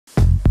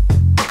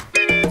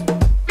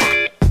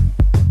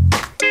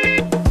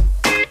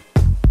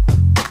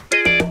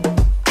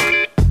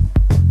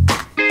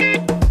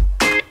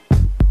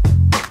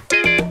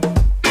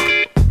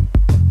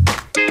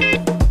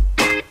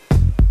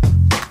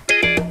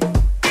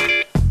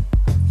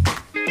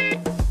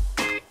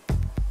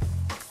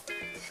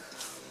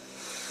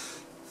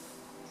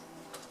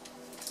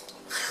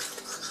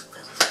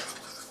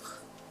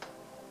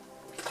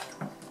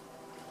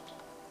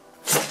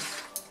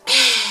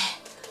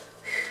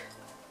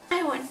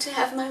to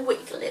have my wig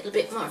a little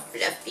bit more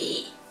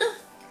fluffy.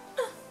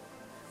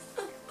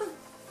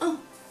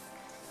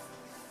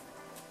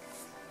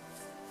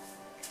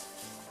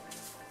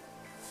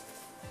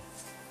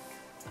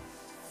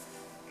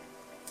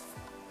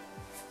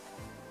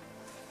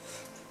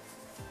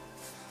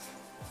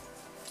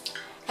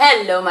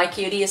 Hello my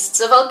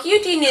cutiests of all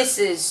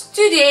cutienesses!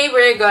 Today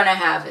we're gonna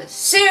have a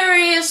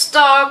serious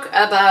talk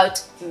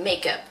about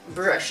makeup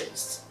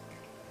brushes.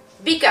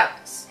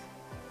 Because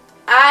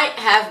I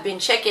have been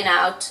checking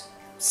out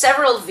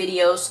several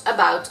videos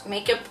about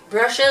makeup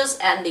brushes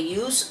and the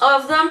use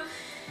of them,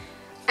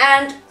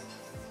 and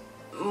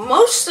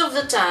most of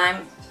the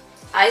time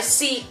I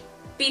see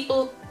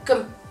people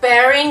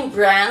comparing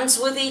brands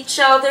with each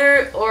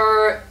other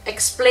or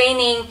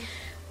explaining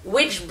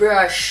which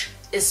brush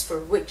is for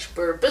which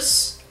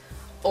purpose,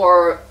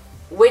 or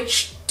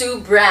which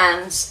two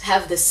brands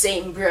have the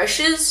same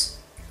brushes,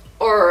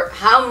 or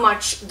how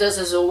much does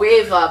a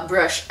Zoeva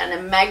brush and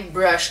a MAC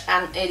brush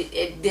and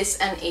a this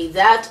and a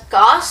that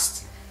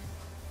cost.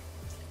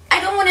 I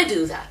don't want to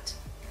do that.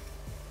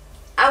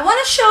 I want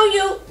to show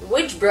you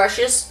which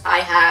brushes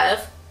I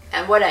have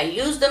and what I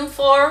use them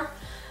for,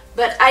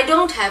 but I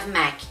don't have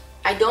MAC,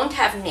 I don't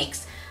have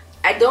NYX,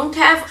 I don't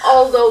have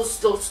all those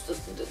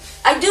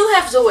I do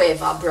have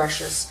Zoeva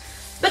brushes,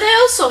 but I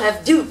also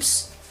have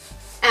dupes.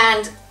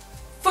 And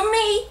for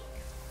me,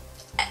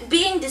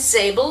 being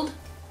disabled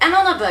and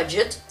on a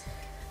budget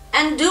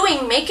and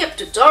doing makeup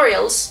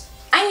tutorials,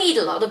 I need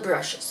a lot of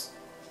brushes.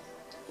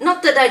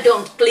 Not that I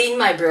don't clean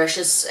my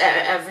brushes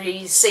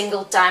every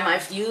single time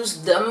I've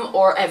used them,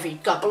 or every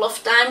couple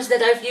of times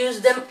that I've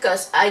used them,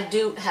 because I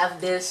do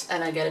have this,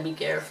 and I gotta be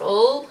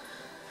careful,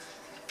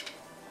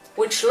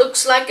 which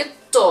looks like a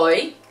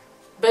toy.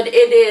 But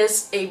it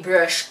is a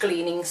brush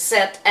cleaning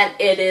set and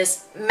it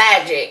is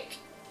magic.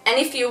 And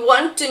if you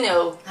want to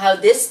know how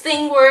this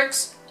thing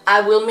works,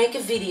 I will make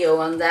a video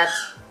on that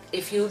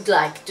if you'd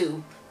like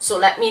to. So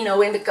let me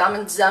know in the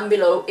comments down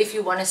below if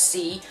you want to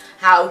see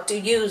how to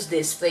use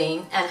this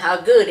thing and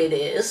how good it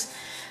is.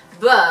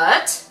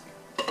 But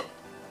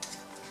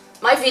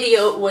my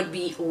video would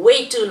be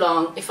way too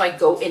long if I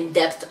go in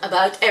depth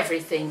about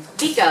everything,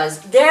 because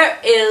there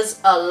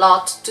is a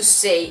lot to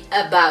say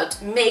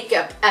about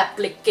makeup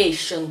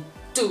application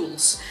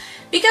tools.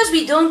 Because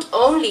we don't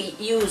only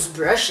use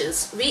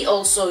brushes, we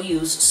also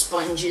use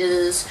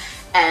sponges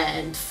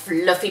and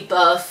fluffy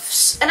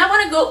puffs. And I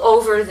want to go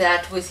over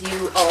that with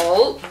you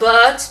all,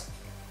 but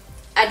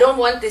I don't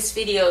want this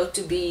video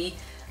to be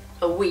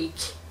a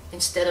week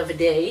instead of a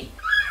day.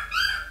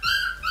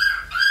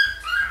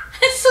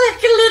 It's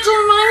like a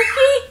little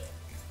monkey.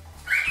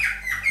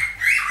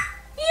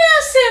 Yeah,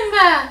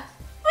 Simba.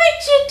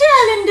 What you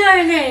telling,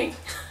 darling?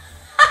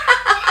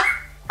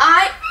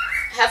 I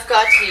have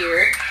got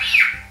here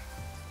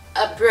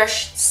a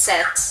brush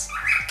set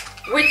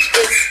which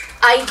is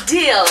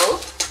ideal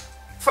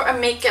for a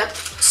makeup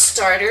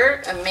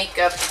starter, a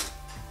makeup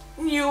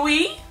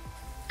newie,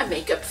 a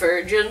makeup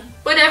virgin,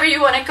 whatever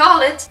you want to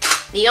call it.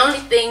 The only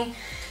thing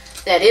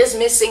that is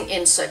missing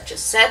in such a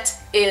set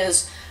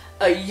is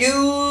a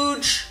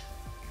huge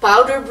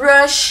powder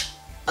brush,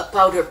 a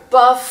powder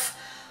puff,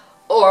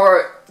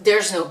 or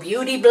there's no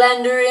beauty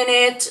blender in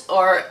it,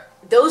 or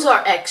those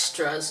are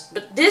extras.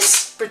 But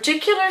this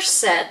particular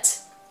set,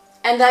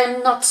 and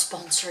I'm not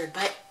sponsored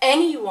by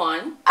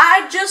anyone,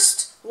 I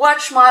just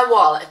watch my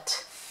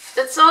wallet.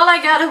 That's all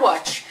I gotta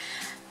watch.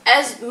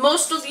 As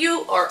most of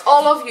you or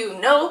all of you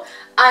know,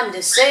 I'm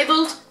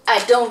disabled,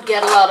 I don't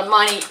get a lot of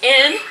money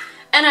in,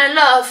 and I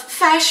love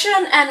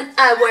fashion, and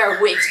I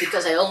wear wigs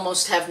because I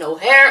almost have no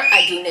hair,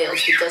 I do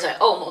nails because I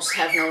almost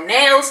have no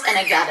nails, and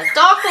I gotta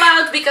talk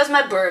loud because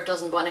my bird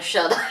doesn't want to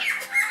shut up.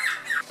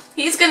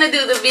 He's gonna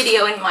do the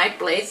video in my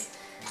place.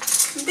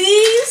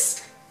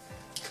 These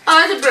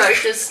are the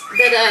brushes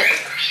that I...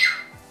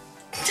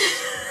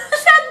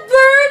 That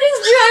bird is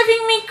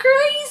driving me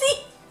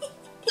crazy!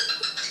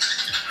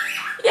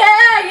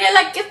 Yeah, you're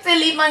like a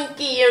silly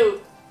monkey,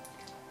 you!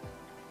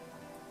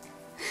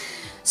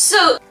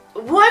 So,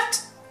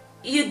 what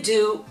you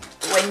do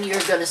when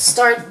you're gonna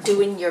start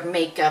doing your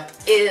makeup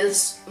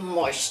is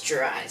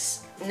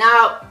moisturize.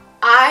 Now,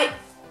 I,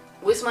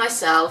 with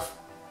myself,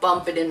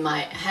 bump it in my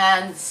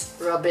hands,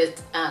 rub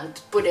it and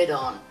put it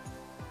on.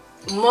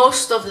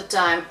 Most of the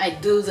time I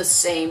do the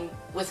same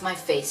with my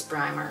face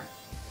primer.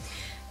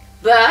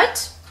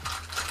 But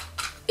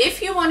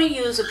if you want to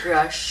use a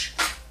brush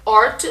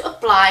or to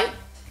apply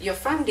your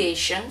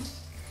foundation,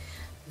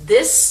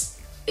 this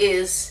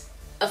is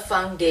a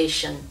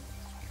foundation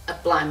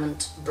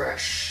appliement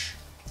brush.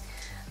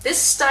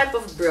 This type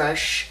of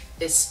brush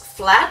is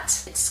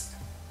flat, it's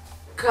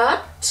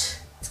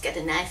cut, it's got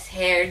a nice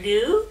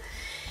hairdo.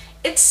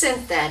 It's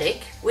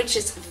synthetic, which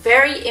is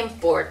very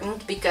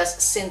important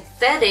because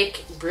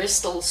synthetic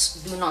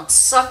bristles do not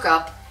suck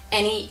up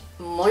any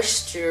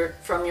moisture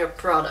from your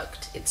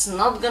product. It's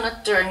not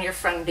gonna turn your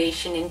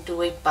foundation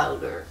into a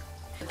powder.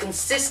 The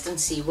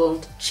consistency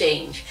won't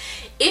change.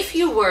 If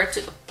you were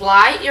to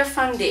apply your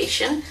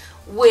foundation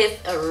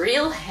with a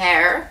real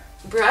hair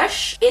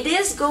brush, it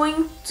is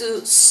going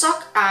to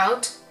suck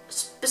out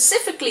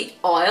specifically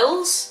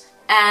oils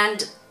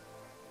and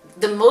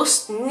the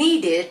most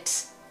needed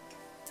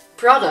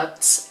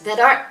products that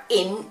are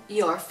in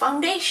your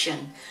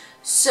foundation.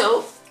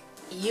 So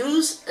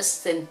use a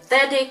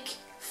synthetic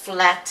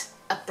flat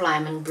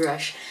applyment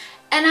brush.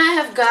 And I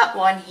have got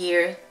one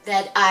here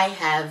that I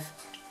have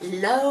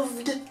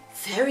loved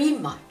very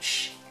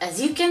much.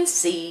 As you can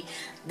see,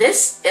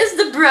 this is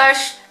the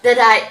brush that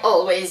I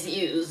always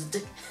used.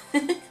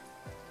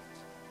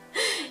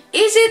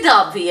 Is it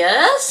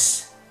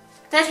obvious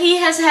that he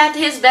has had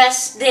his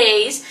best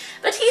days,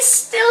 but he's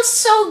still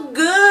so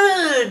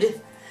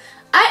good?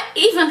 I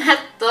even had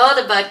thought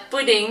about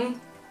putting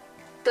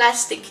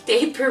plastic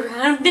tape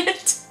around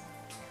it.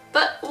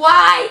 But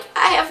why?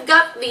 I have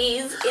got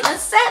these in a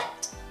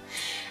set.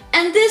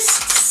 And this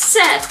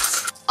set,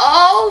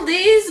 all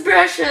these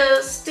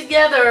brushes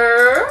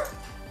together,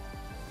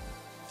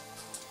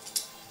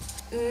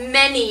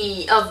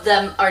 many of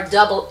them are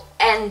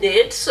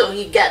double-ended, so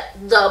you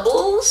get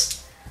doubles.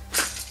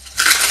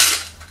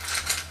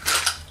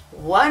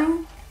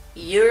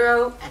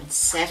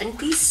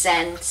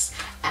 €1.70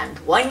 and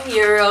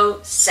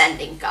 €1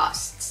 sending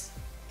costs.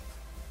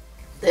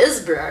 This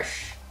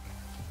brush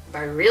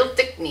by Real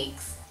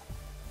Techniques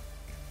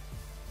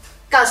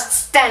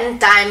costs 10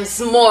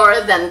 times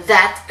more than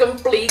that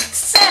complete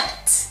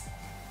set.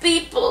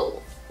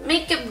 People,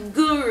 makeup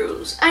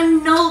gurus, I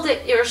know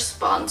that you're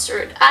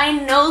sponsored. I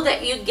know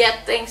that you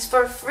get things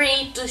for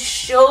free to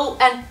show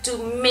and to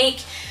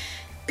make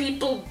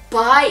people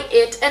buy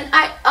it, and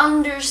I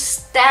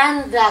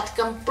understand that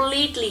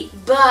completely,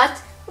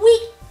 but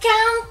we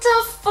can't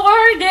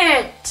afford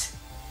it.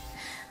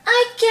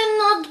 I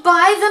cannot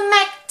buy the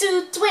Mac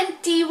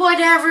 220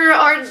 whatever,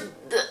 or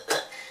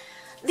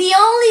the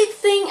only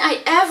thing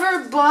I ever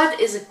bought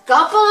is a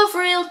couple of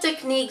Real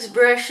Techniques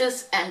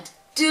brushes and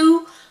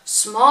 2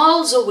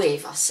 small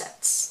Zoeva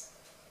sets.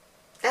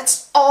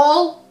 That's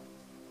all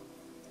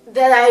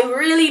that I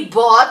really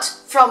bought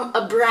from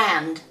a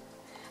brand.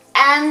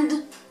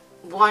 And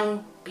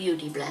 1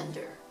 beauty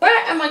blender.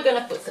 Where am I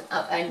gonna put them?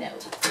 Oh, I know.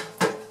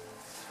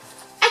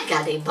 I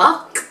got a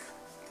box.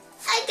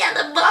 I got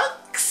a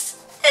box.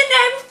 An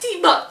empty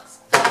box.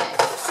 Okay,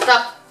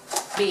 stop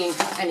being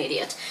an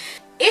idiot.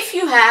 If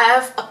you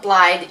have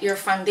applied your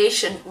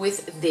foundation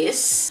with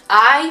this,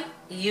 I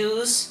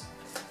use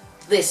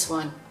this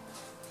one.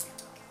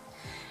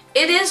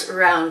 It is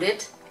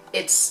rounded,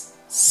 it's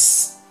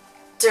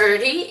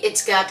sturdy,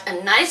 it's got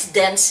a nice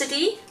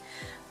density,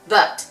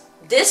 but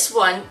this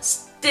one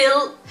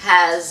still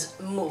has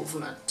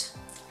movement.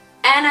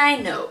 And I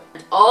know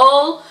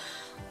all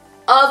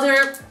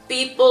other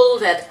people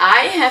that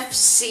I have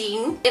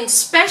seen in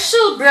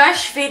special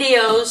brush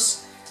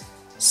videos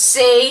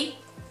say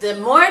the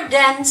more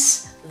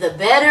dense the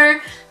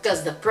better,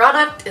 because the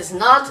product is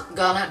not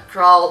gonna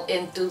crawl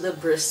into the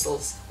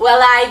bristles.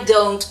 Well, I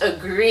don't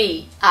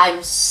agree.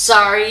 I'm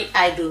sorry,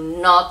 I do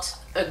not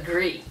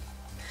agree.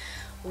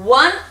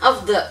 One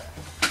of the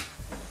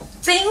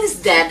things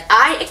that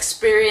I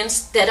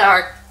experienced that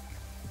are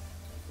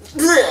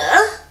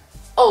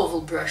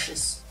oval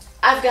brushes.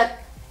 I've got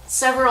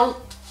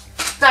several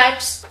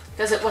types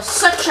because it was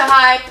such a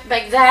hype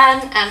back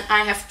then, and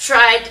I have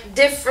tried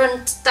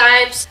different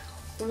types.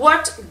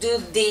 What do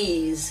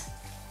these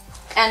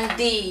and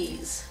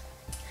these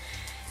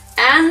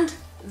and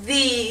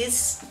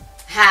these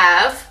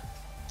have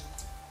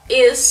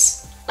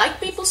is, like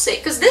people say,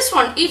 because this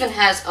one even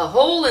has a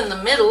hole in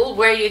the middle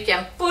where you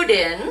can put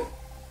in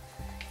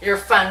your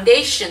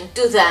foundation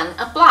to then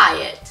apply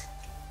it.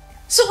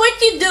 So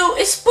what you do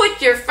is put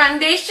your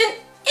foundation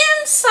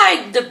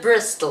inside the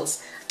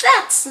bristles.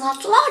 That's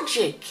not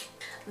logic.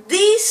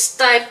 These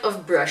type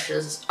of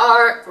brushes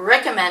are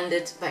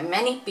recommended by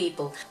many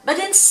people, but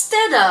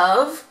instead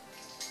of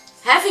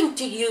having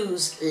to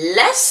use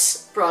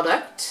less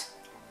product,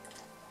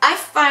 I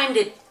find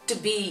it to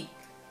be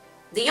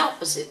the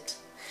opposite.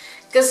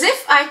 Because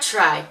if I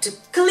try to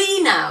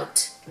clean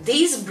out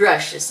these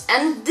brushes,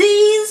 and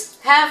these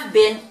have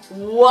been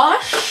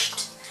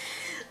washed,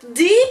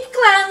 deep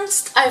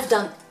cleansed, I've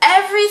done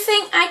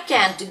everything I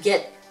can to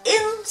get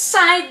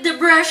inside the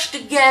brush to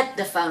get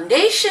the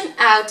foundation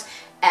out,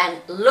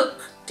 and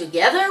look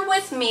together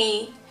with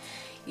me,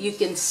 you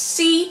can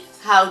see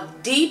how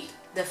deep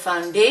the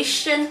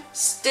foundation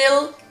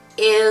still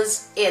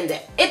is in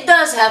there. It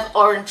does have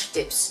orange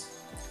tips.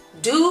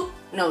 Do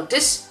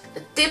notice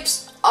the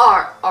tips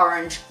are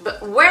orange,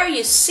 but where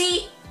you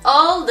see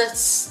all the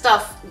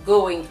stuff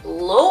going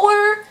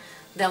lower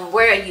than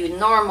where you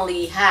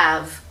normally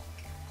have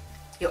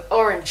your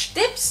orange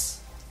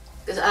tips,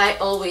 because I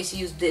always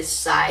use this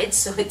side,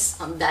 so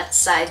it's on that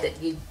side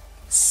that you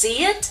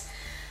see it,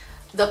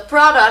 the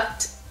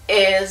product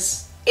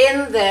is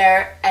in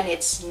there and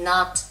it's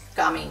not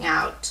coming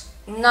out.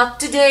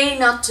 Not today,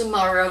 not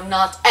tomorrow,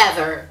 not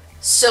ever.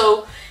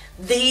 So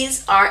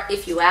these are,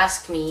 if you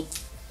ask me,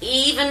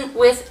 even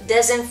with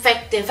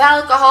disinfective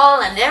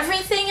alcohol and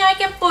everything I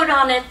can put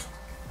on it,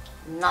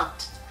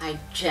 not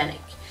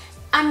hygienic.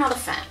 I'm not a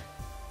fan.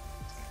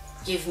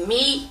 Give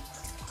me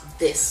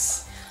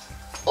this.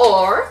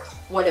 Or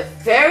what a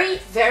very,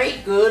 very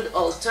good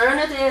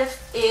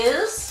alternative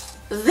is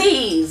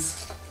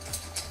these.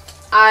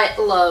 I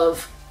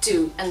love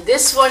too. And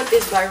this one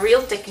is by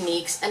Real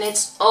Techniques, and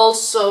it's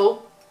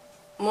also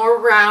more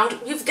round.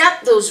 You've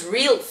got those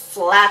real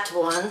flat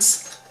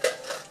ones.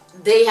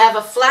 They have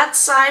a flat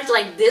side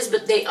like this,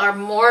 but they are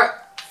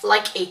more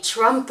like a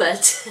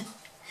trumpet.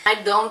 I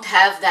don't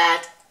have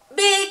that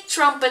big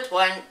trumpet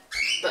one,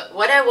 but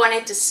what I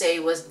wanted to say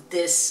was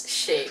this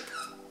shape.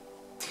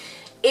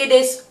 It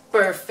is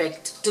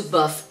perfect to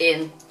buff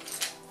in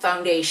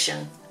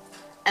foundation,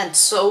 and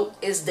so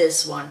is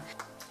this one.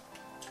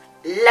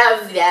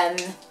 Love them.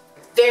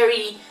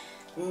 Very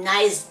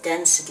nice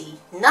density,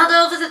 not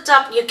over the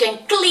top. You can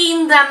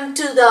clean them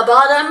to the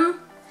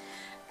bottom,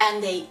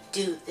 and they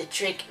do the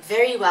trick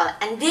very well,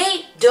 and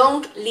they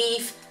don't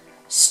leave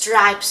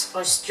stripes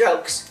or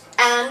strokes,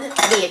 and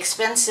the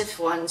expensive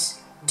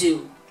ones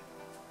do.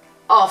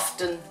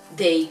 Often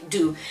they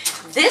do.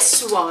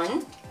 This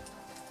one,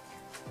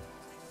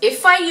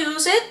 if I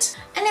use it,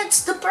 and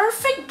it's the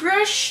perfect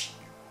brush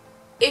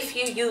if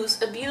you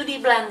use a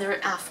beauty blender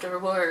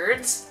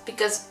afterwards,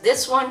 because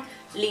this one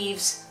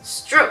leaves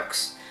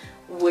strokes,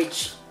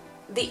 which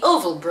the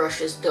oval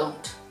brushes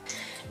don't.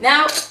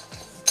 Now,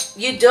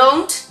 you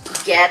don't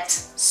get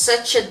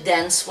such a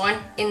dense one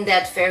in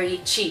that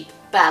very cheap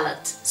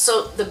palette.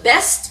 So the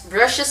best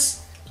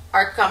brushes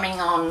are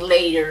coming on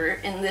later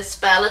in this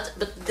palette,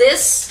 but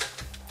this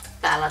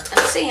palette,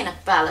 I'm saying a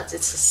palette,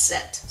 it's a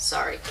set,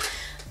 sorry.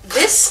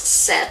 This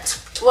set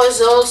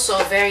was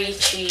also very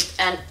cheap,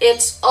 and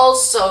it's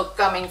also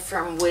coming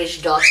from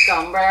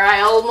wish.com, where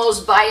I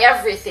almost buy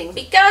everything,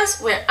 because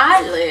where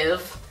I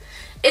live,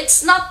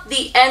 it's not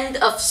the end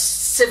of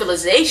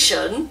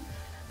civilization,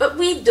 but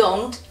we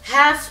don't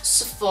have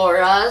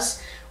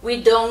Sephora's,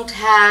 we don't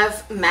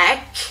have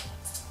MAC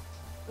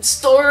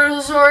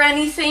stores or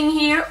anything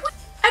here.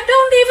 I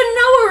don't even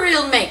know a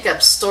real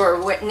makeup store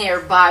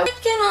nearby. I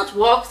cannot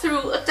walk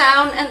through a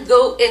town and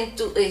go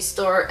into a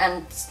store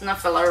and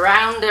sniffle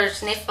around,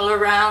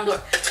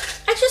 or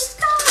I just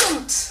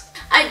can't.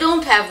 I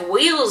don't have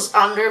wheels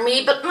under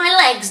me, but my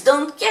legs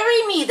don't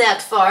carry me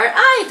that far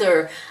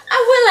either.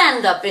 I will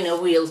end up in a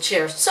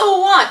wheelchair, so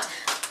what?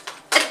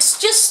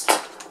 It's just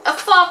a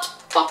thought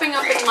popping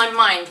up in my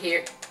mind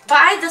here.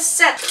 Buy the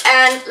set,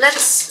 and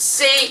let's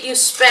say you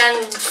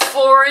spend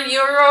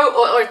 €4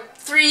 or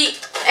 3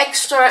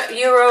 extra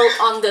euro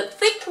on the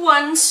thick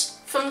ones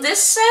from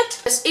this set.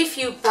 Because if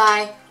you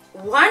buy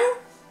one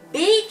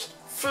big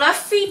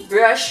fluffy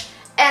brush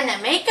and a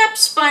makeup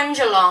sponge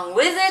along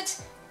with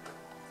it,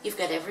 you've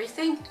got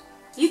everything.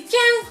 You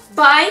can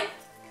buy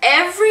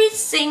every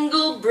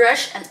single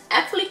brush and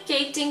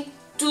applicating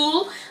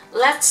tool,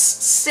 let's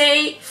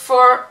say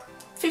for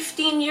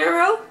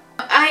 €15.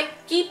 I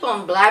keep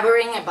on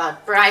blabbering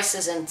about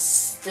prices and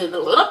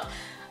stuff.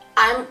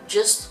 I'm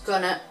just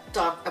gonna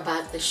talk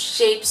about the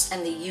shapes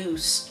and the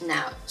use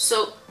now.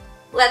 So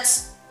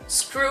let's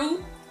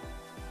screw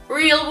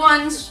real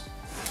ones,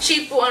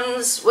 cheap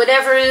ones,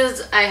 whatever it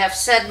is. I have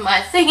said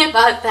my thing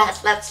about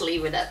that. Let's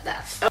leave it at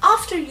that.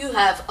 After you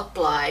have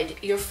applied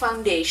your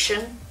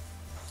foundation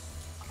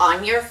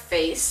on your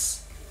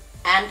face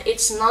and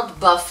it's not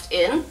buffed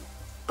in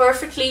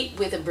perfectly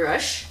with a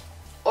brush,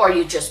 or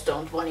you just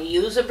don't want to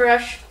use a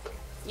brush,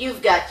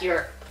 you've got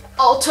your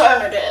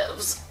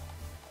alternatives.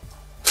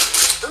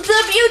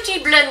 The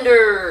Beauty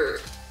Blender!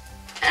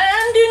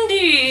 And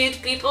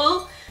indeed,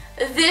 people,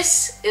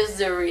 this is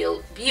the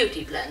real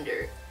Beauty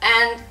Blender.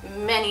 And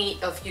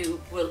many of you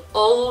will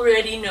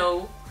already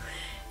know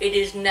it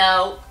is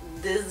now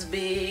this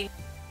big.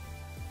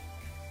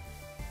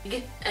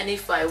 And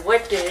if I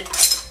wet it,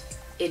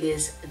 it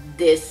is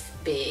this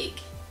big.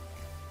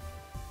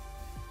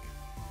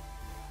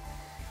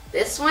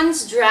 This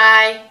one's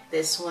dry,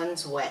 this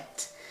one's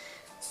wet.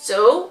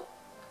 So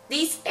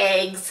these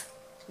eggs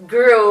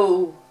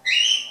grow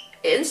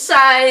in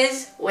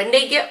size when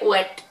they get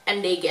wet,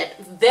 and they get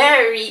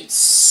very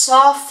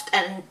soft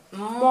and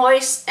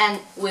moist, and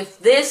with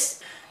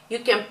this you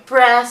can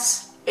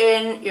press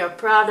in your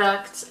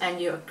products and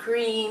your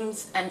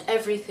creams and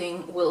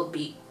everything will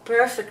be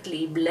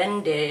perfectly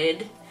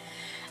blended.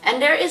 And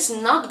there is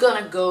not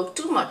gonna go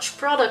too much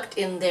product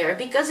in there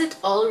because it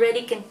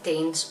already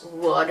contains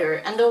water,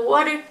 and the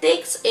water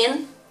takes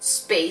in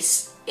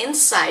space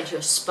inside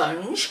your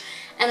sponge,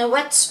 and a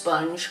wet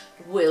sponge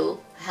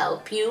will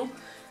help you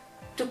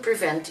to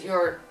prevent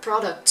your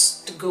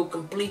products to go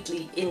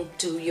completely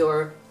into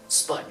your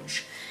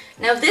sponge.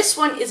 Now this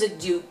one is a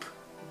dupe,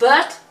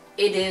 but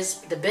it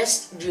is the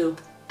best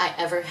dupe I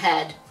ever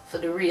had for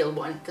the real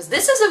one, because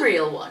this is a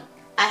real one.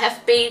 I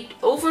have paid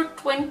over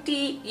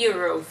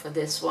 €20 for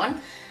this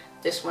one.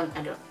 This one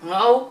I don't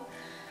know,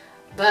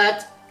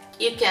 but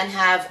you can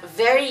have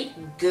very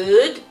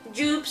good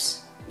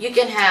dupes, you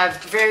can have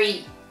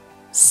very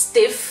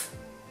stiff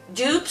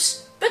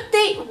dupes, but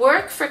they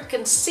work for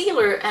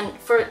concealer and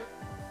for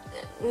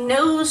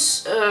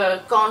nose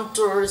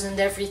contours and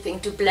everything,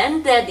 to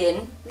blend that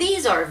in.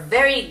 These are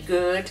very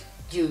good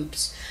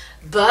dupes,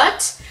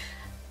 but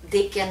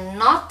they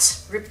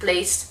cannot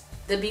replace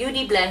the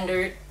beauty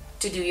blender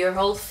to do your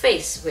whole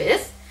face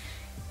with.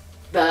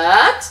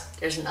 But,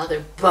 there's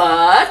another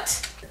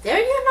but. There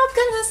you're not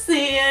gonna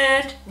see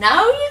it.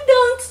 Now you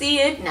don't see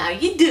it, now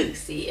you do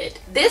see it.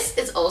 This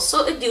is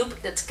also a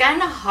dupe that's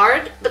kind of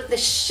hard, but the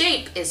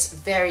shape is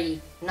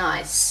very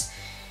nice.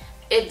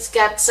 It's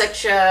got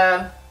such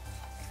a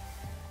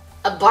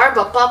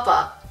barba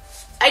papa.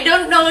 I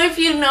don't know if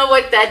you know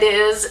what that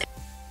is.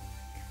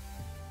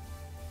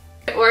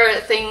 Or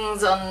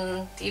things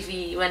on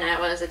TV when I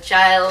was a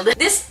child.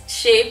 This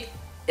shape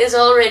is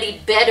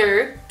already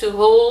better to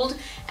hold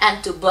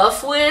and to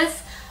buff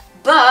with,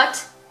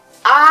 but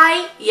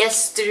I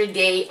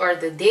yesterday or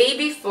the day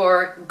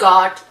before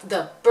got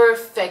the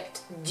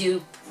perfect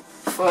dupe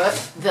for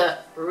the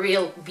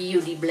real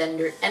beauty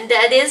blender, and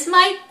that is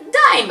my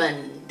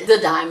diamond. The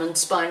diamond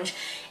sponge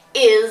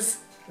is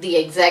the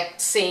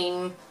exact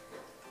same,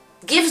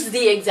 gives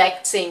the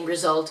exact same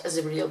result as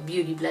a real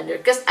beauty blender,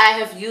 because I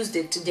have used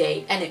it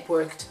today and it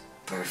worked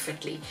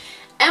perfectly.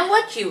 And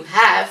what you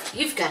have,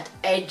 you've got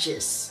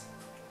edges.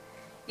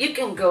 You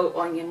can go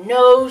on your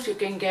nose, you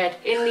can get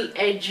in the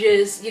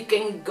edges, you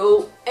can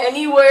go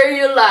anywhere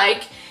you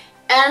like,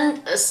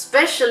 and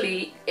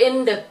especially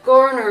in the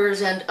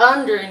corners and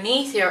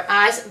underneath your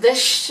eyes, the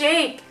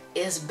shape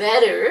is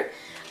better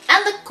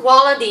and the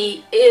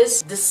quality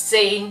is the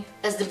same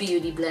as the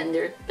beauty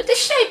blender, but the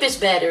shape is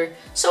better.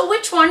 So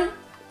which one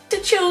to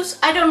choose?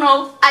 I don't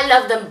know. I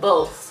love them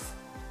both.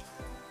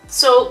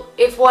 So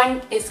if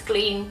one is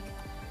clean,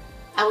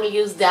 I will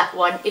use that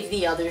one. If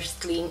the other's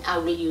clean, I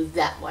will use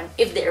that one.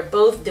 If they're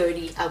both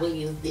dirty, I will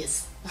use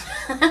this.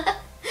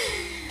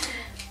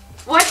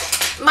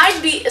 What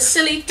might be a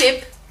silly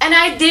tip, and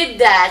I did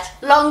that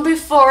long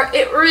before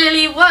it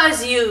really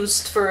was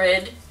used for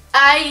it.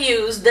 I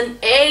used an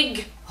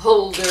egg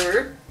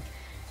holder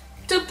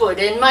to put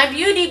in my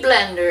beauty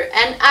blender,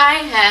 and I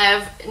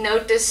have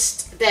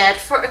noticed that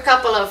for a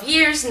couple of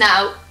years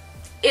now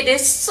it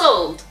is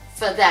sold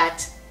for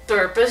that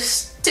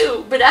purpose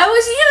too, but I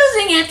was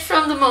using it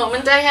from the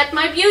moment I had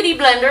my beauty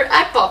blender.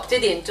 I popped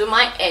it into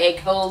my egg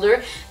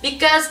holder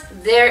because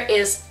there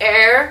is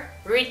air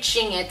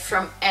reaching it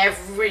from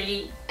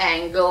every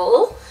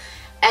angle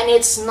and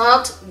it's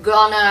not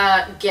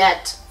gonna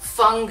get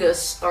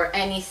fungus or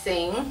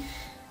anything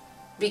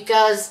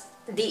because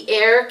the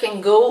air can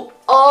go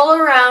all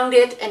around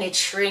it and it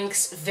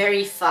shrinks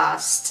very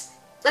fast.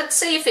 Let's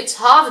say if it's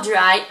half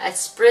dry, I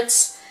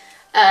spritz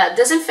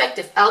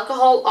disinfectant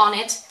alcohol on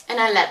it and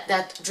I let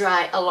that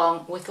dry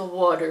along with the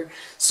water.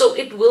 So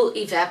it will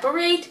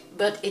evaporate,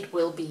 but it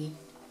will be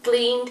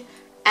cleaned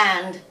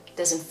and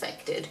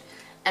disinfected.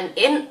 And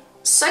in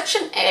such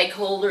an egg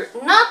holder,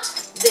 not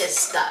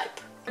this type,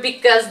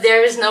 because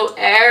there is no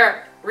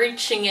air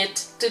reaching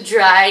it to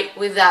dry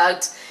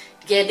without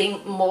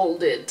getting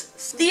molded.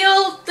 The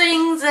old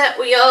thing that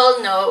we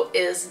all know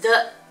is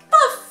the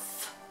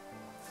puff.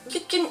 You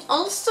can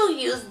also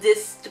use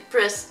this to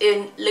press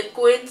in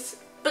liquids,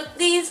 but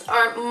these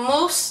are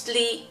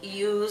mostly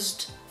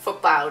used for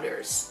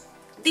powders.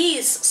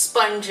 These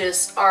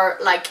sponges are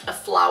like a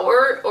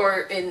flower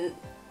or in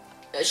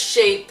a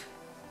shape.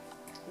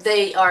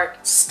 They are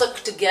stuck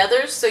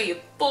together, so you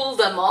pull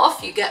them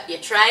off, you got your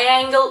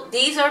triangle.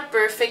 These are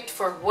perfect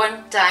for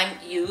one-time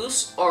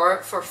use or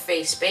for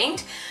face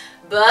paint,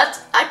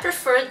 but I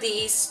prefer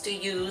these to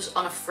use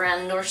on a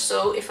friend or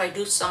so. If I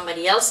do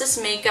somebody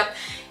else's makeup,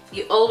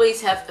 you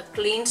always have a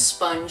clean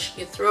sponge,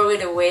 you throw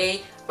it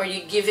away or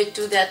you give it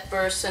to that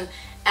person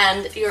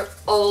and you're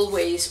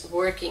always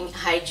working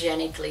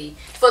hygienically.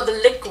 For the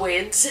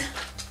liquids,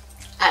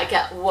 I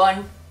got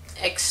one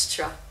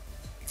extra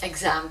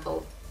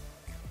example.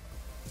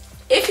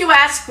 If you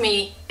ask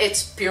me,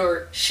 it's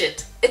pure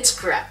shit. It's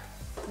crap.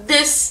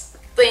 This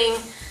thing,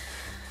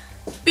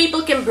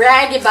 people can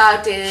brag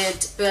about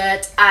it,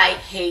 but I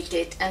hate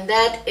it. And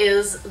that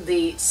is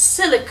the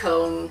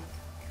silicone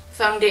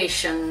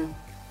foundation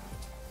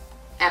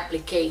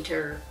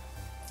applicator.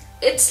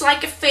 It's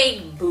like a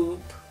fake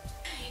boob.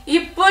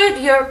 You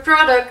put your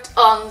product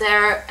on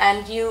there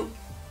and you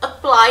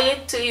apply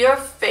it to your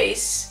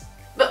face.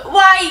 But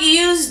why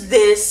use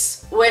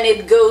this when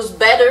it goes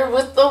better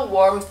with the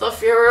warmth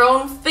of your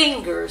own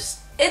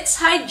fingers? It's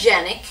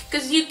hygienic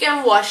because you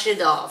can wash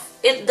it off.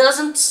 It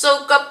doesn't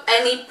soak up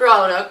any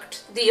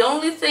product. The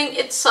only thing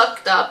it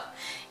sucked up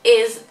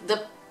is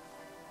the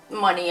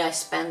money I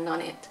spend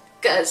on it.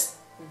 Because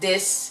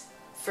this,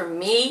 for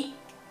me,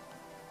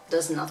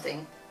 does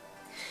nothing.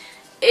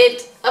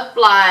 It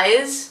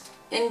applies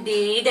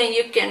indeed and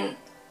you can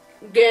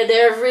get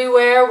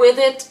everywhere with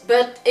it,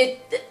 but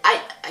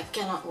I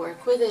cannot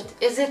work with it.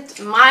 Is it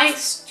my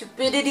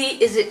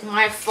stupidity? Is it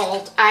my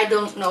fault? I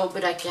don't know,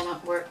 but I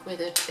cannot work with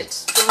it.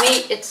 For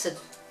me, it's a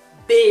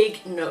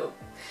big no.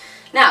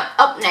 Now,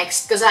 up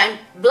next, because I'm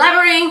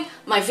blabbering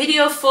my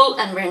video full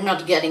and we're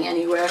not getting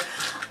anywhere.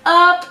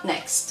 Up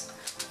next,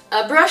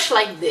 a brush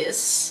like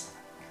this.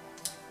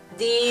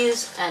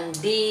 These and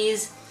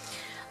these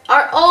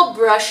are all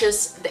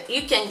brushes that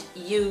you can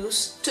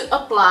use to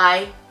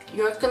apply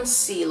your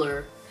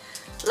concealer.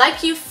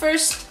 Like you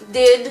first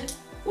did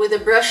with a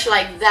brush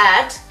like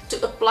that,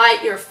 to apply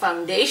your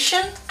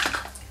foundation,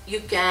 you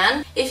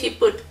can. If you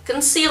put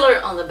concealer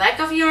on the back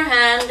of your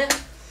hand,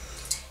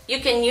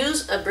 you can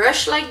use a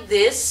brush like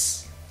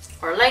this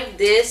or like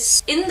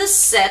this. In the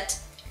set,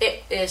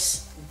 it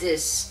is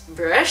this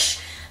brush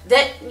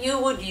that you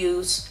would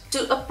use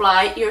to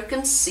apply your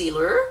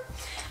concealer.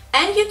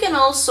 And you can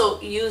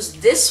also use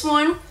this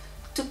one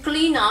to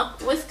clean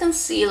up with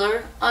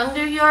concealer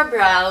under your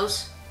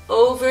brows,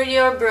 over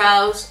your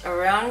brows,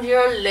 around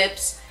your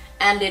lips,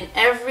 and in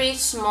every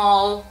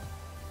small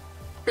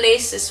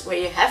places where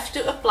you have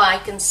to apply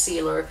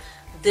concealer.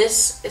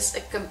 This is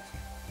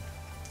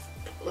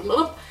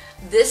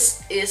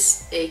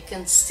a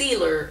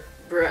concealer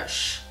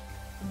brush,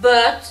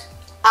 but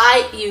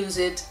I use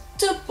it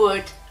to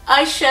put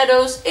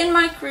eyeshadows in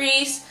my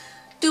crease,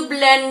 to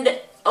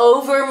blend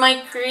over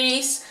my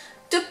crease,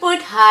 to put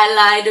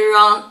highlighter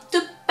on,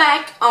 to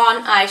pack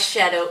on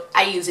eyeshadow.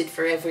 I use it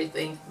for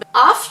everything.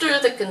 After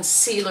the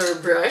concealer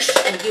brush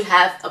and you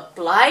have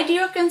applied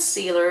your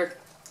concealer,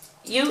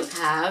 you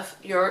have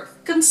your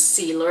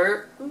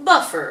concealer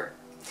buffer.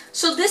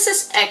 So this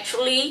is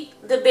actually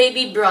the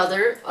baby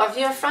brother of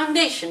your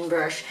foundation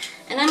brush.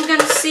 And I'm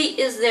gonna see,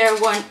 is there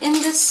one in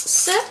this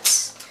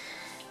set?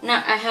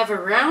 Now I have a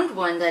round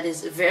one that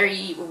is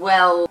very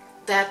well,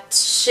 that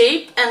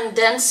shape and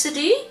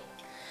density.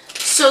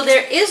 So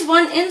there is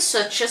one in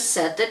such a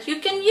set that you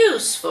can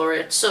use for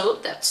it. So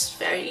that's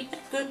very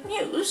good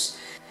news.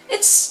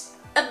 It's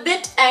a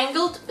bit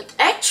angled, but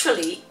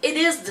actually it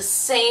is the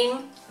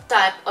same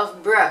type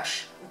of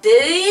brush.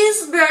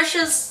 These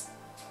brushes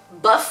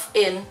buff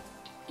in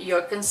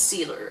your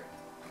concealer,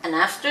 and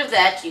after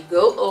that you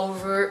go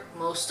over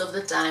most of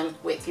the time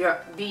with your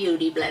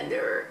beauty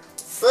blender.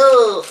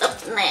 So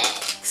up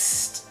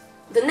next,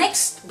 the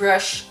next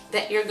brush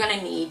that you're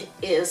gonna need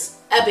is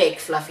a big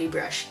fluffy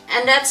brush,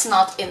 and that's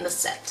not in the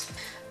set,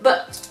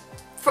 but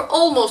for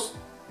almost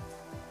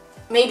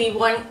maybe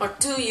 €1 or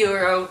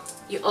 €2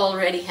 you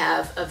already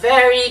have a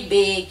very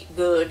big,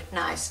 good,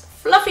 nice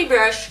fluffy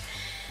brush.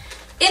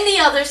 In the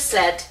other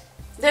set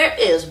there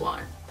is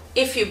one.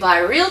 If you buy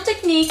Real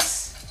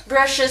Techniques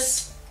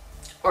brushes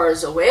or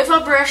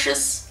Zoeva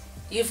brushes,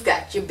 you've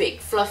got your big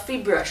fluffy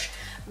brush.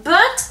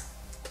 But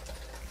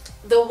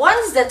the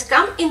ones that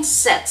come in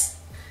sets,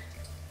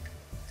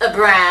 a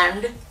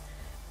brand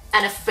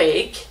and a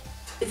fake,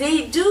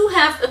 they do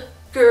have a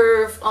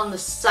curve on the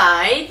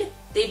side.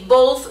 They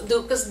both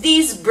do, because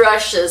these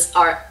brushes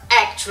are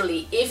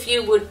actually, if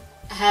you would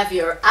have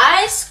your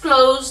eyes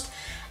closed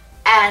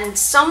and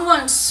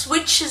someone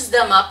switches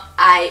them up,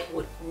 I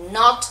would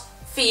not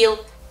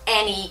feel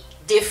any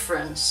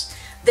difference.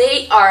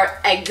 They are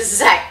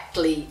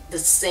exactly the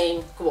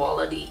same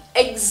quality,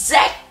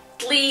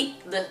 exactly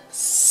the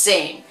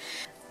same.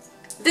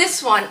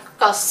 This one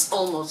costs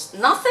almost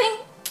nothing,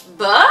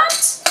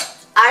 but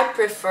I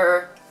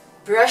prefer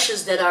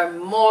brushes that are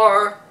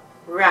more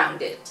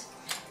rounded.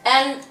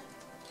 And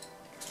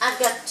I've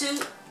got two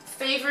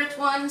favorite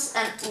ones,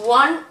 and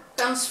one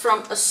comes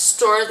from a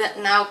store that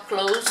now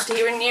closed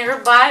here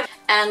nearby,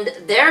 and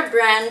their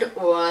brand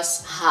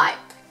was Hype.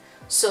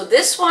 So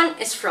this one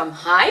is from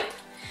Hype,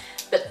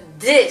 but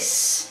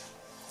this,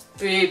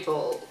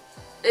 people,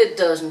 it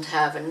doesn't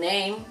have a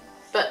name,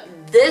 but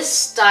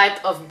this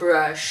type of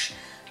brush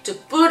to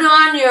put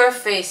on your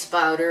face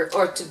powder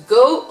or to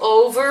go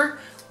over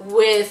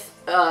with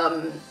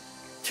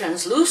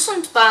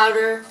translucent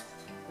powder,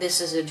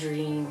 this is a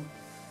dream.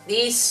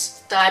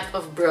 These type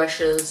of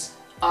brushes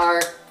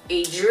are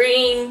a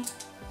dream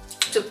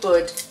to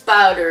put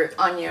powder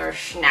on your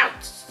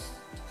snout.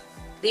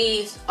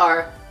 These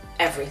are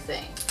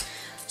everything.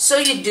 So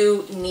you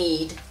do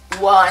need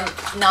one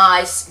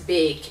nice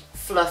big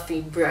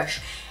fluffy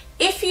brush.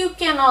 If you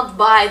cannot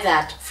buy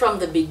that from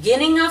the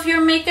beginning of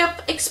your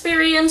makeup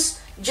experience,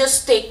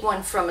 just take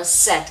one from a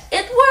set.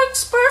 It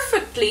works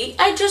perfectly.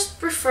 I just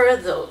prefer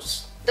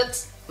those.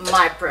 That's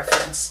my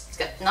preference. It's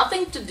got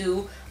nothing to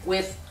do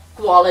with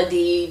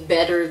quality,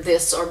 better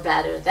this or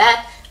better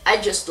that. I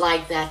just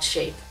like that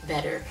shape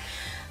better.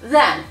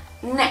 Then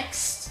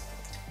next,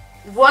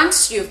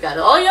 once you've got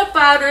all your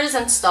powders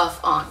and stuff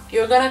on,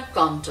 you're gonna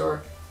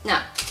contour.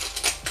 Now,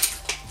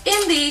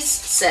 in these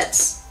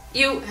sets,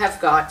 you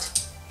have got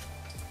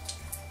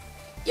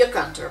your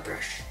contour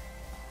brush.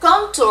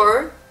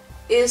 Contour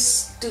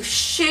is to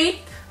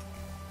shape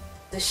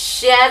the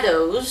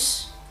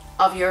shadows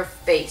of your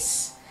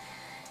face.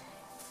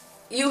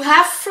 You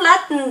have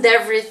flattened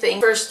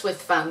everything, first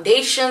with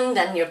foundation,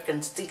 then your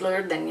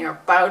concealer, then your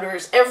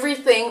powders.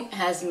 Everything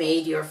has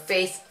made your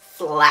face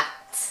flat.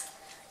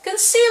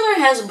 Concealer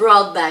has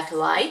brought back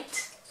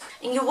light,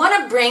 and you want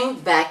to bring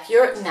back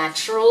your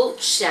natural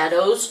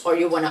shadows, or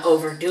you want to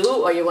overdo,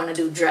 or you want to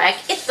do drag.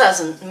 It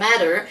doesn't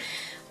matter.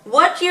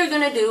 What you're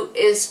gonna do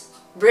is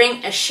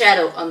bring a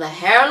shadow on the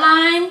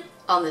hairline,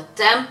 on the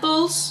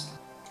temples,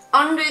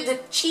 under the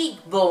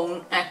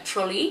cheekbone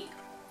actually,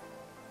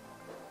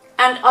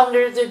 and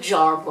under the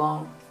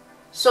jawbone.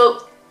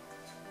 So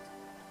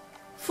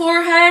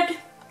forehead,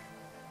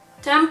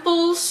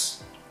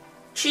 temples,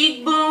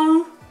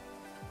 cheekbone,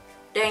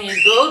 then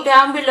you go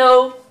down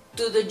below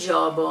to the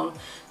jawbone.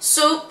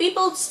 So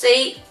people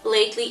say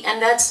lately,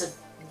 and that's the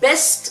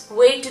best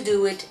way to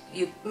do it,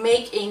 you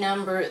make a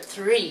number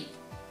 3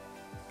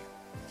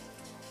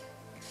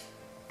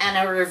 and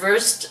a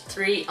reversed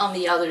 3 on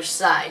the other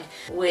side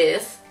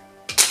with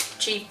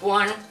cheap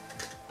one,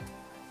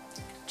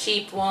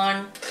 cheap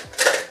one.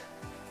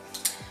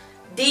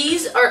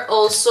 These are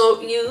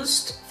also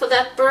used for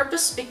that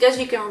purpose because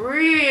you can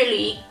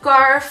really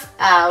carve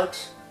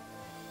out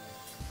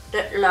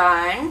that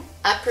line.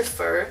 I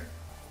prefer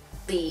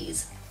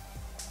these.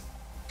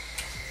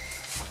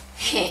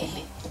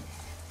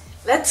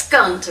 Let's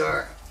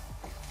contour.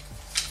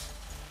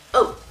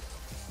 Oh,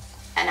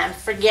 and I'm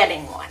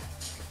forgetting one.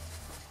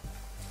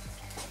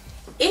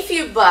 If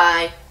you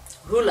buy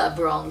Hoola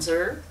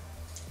bronzer,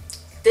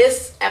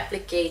 this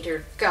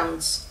applicator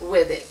comes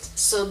with it.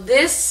 So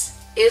this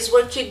is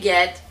what you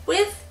get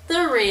with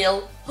the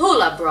real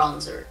Hoola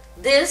bronzer.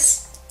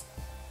 This,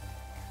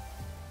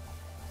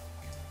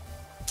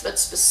 but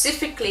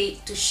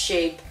specifically to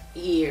shape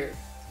here.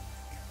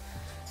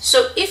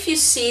 So if you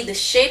see the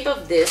shape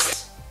of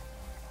this,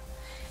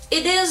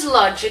 it is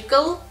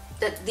logical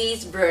that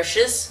these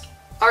brushes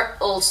are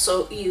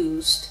also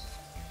used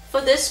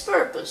for this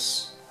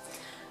purpose.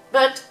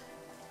 But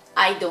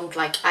I don't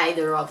like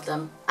either of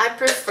them. I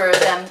prefer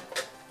them,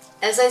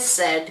 as I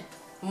said,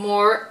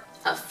 more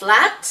a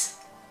flat,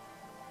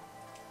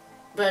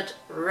 but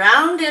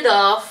rounded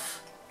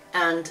off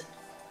and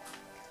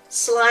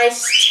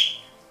sliced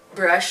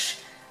brush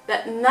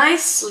that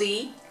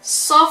nicely,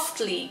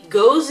 softly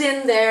goes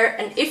in there.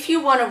 And if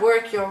you want to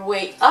work your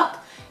way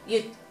up,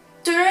 you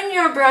turn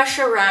your brush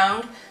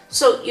around,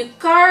 so you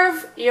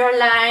carve your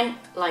line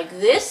like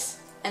this,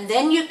 and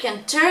then you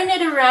can turn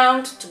it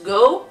around to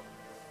go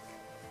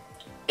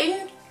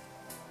in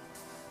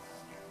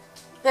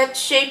that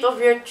shape of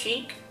your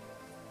cheek,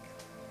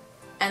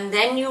 and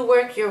then you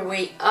work your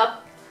way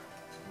up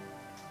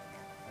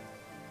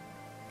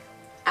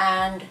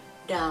and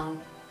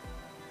down.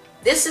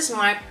 This is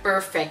my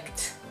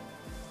perfect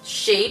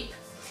shape,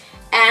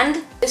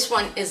 and this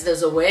one is the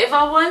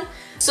Zoeva one.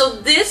 So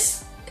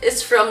this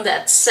is from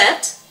that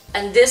set,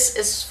 and this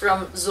is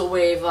from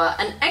Zoeva,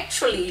 and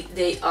actually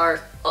they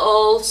are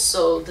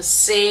also the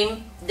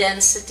same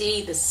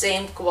density, the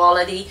same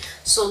quality.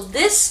 So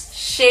this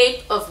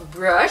shape of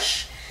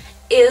brush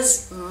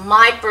is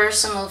my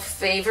personal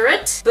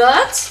favorite,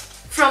 but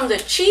from the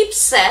cheap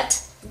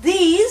set,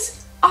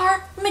 these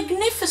are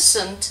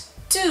magnificent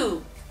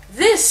too.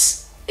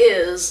 This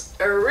is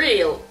a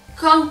real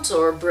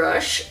contour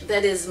brush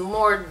that is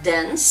more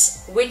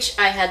dense, which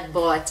I had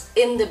bought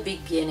in the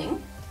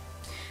beginning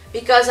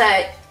because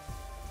I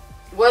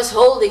was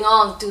holding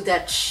on to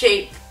that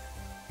shape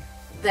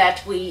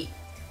that we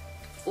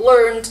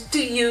learned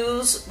to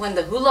use when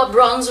the Hoola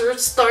bronzer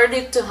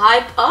started to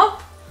hype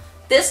up.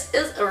 This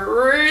is a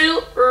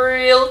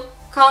real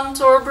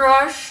contour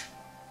brush.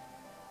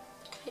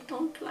 I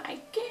don't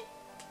like it.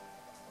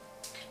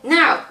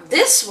 Now,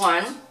 this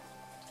one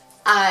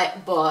I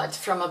bought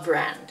from a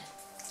brand.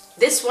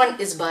 This one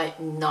is by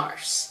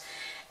NARS.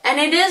 And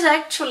it is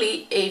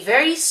actually a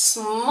very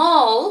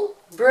small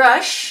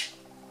brush.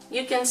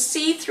 You can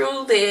see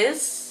through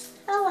this.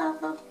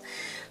 Hello.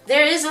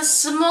 There is a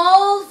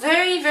small,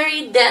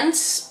 very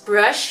dense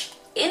brush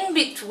in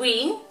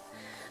between,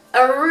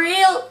 a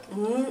real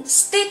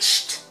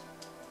stitched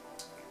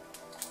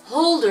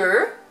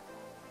holder,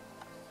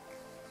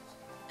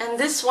 and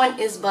this one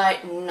is by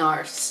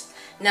NARS.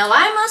 Now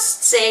I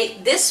must say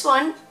this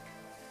one,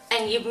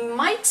 and you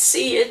might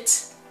see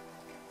it,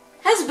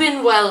 has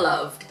been well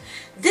loved.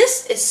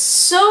 This is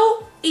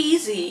so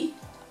easy.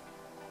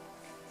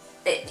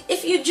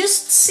 If you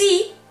just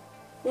see,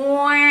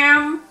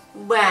 wham,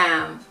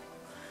 bam,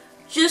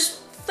 just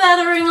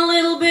feathering a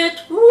little bit,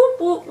 whoop,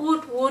 whoop,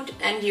 whoop, whoop,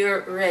 and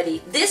you're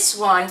ready. This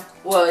one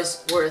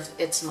was worth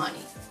its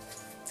money.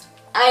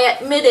 I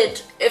admit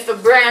it, if a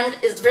brand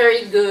is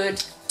very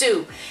good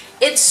too.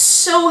 It's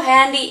so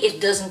handy,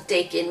 it doesn't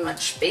take in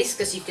much space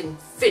because you can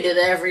fit it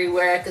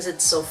everywhere because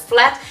it's so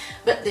flat,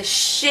 but the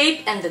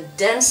shape and the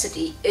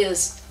density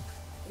is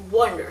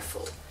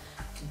wonderful.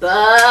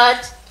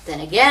 But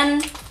then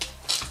again,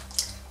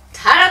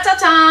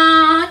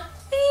 ta-da-ta-ta!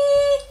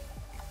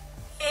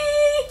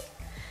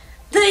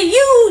 The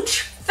huge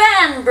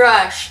fan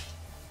brush.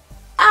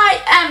 I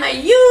am a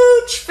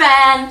huge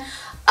fan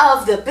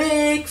of the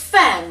big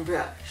fan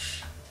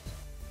brush.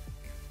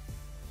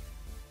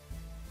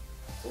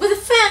 With a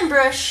fan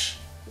brush,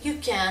 you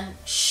can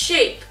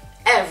shape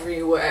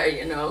everywhere,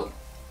 you know.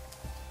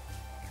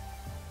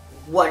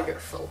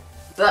 Wonderful.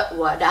 But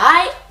what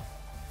I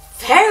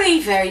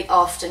very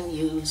often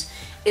use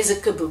is a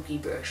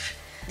kabuki brush.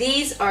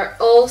 These are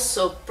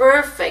also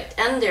perfect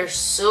and they're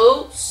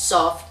so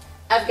soft.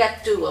 I've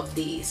got 2 of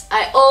these.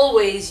 I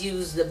always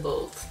use them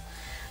both.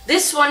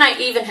 This one I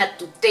even had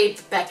to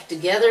tape back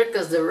together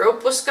because the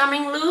rope was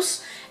coming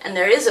loose, and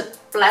there is a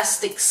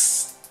plastic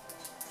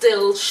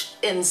still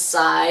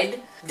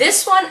inside.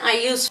 This one I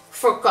use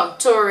for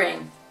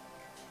contouring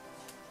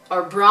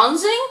or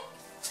bronzing,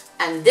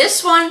 and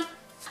this one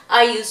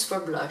I use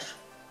for blush.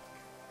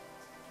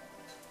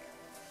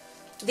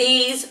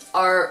 These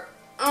are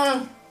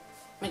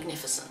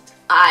magnificent.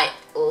 I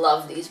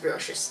love these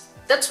brushes.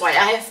 That's why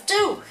I have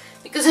two,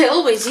 because I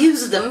always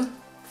use them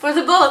for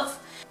the both.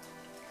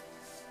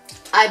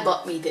 I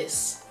bought me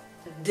this.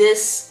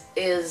 This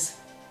is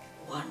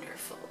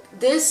wonderful.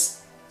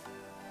 This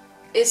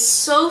is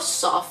so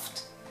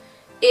soft.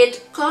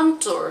 It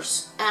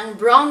contours and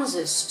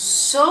bronzes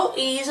so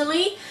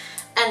easily.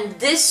 And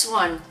this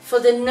one for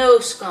the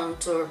nose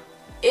contour,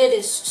 it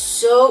is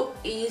so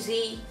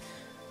easy.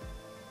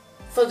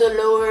 For the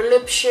lower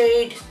lip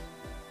shade,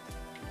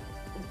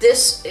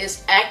 this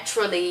is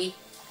actually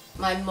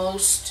my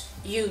most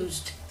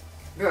used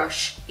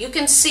brush. You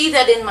can see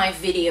that in my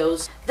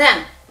videos.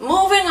 Then,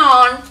 moving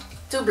on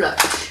to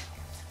blush.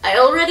 I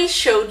already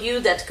showed you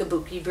that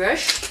kabuki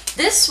brush.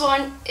 This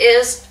one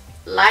is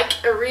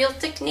like a Real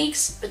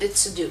Techniques, but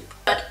it's a dupe.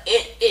 But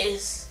it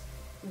is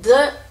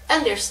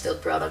and there's still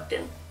product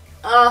in.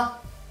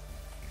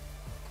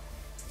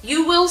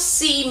 You will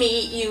see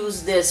me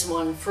use this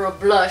one for a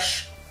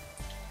blush.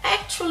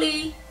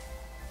 Actually,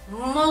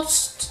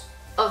 most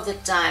of the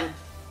time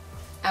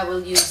I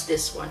will use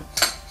this one.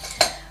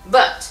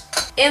 But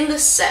in the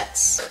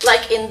sets,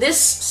 like in this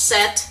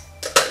set,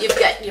 you've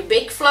got your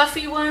big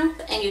fluffy one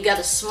and you got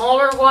a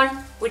smaller one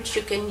which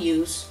you can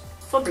use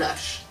for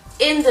blush.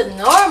 In the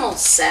normal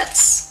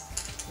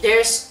sets,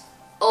 there's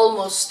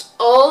almost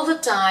all the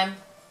time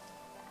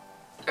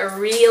a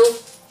real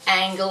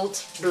angled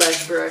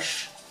blush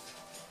brush,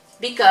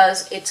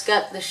 because it's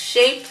got the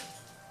shape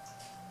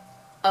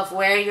of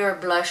where your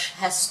blush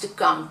has to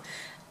come.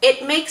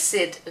 It makes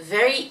it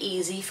very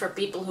easy for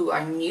people who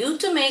are new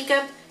to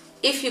makeup.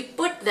 If you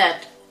put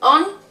that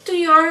onto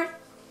your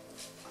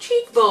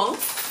cheekbone,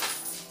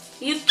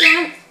 you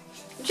can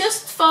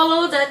just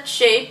follow that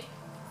shape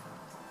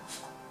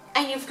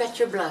and you've got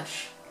your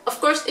blush.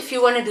 Of course, if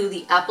you want to do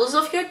the apples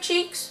of your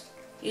cheeks,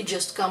 you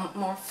just come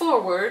more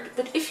forward.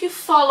 But if you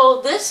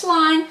follow this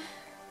line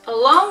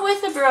along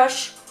with the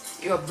brush,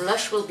 your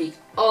blush will be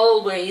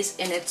always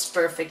in its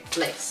perfect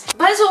place.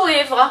 By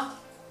Zoevra,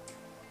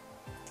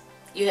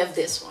 you have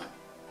this one.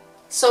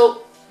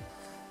 So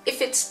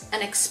if it's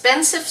an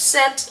expensive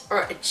set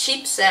or a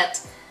cheap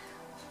set,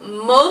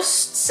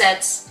 most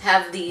sets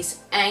have these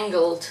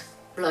angled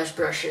blush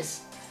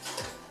brushes.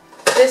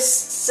 This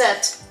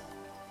set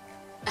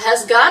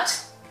has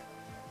got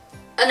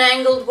an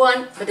angled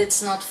one, but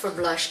it's not for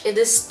blush. It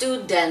is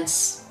too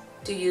dense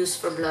to use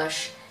for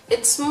blush.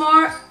 It's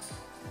more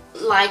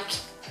like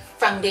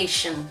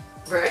foundation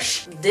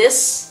brush.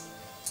 This,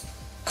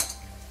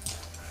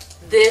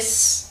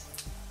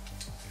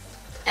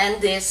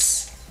 and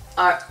this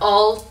are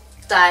all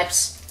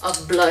types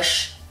of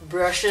blush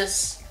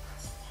brushes,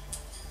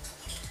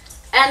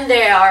 and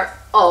they are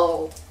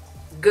all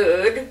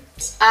good.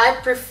 I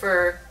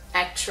prefer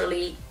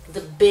actually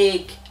the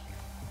big,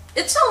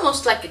 it's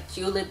almost like a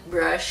tulip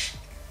brush,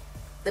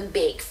 the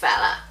big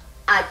fella.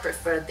 I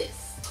prefer this.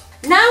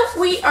 Now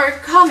we are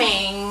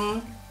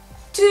coming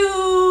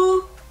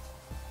to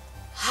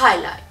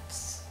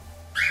highlights.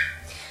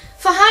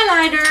 For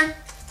highlighter,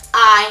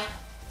 I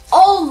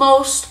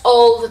almost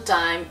all the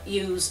time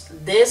use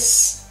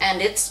this,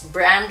 and it's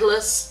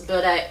brandless,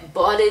 but I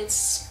bought it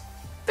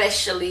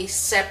specially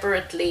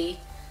separately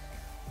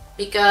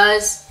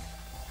because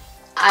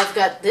I've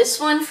got this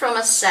one from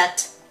a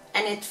set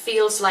and it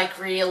feels like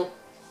real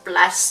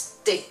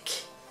plastic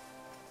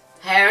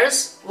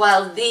hairs,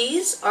 while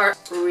these are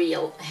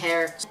real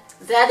hair.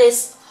 That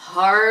is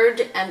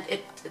hard and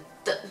it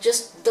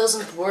just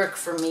doesn't work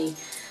for me.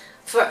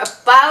 For a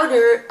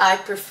powder, I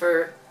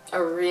prefer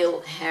a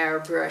real hair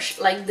brush.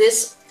 Like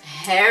this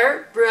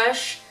hair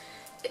brush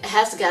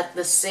has got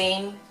the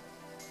same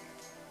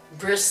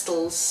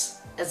bristles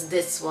as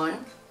this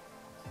one.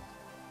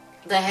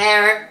 The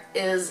hair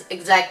is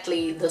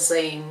exactly the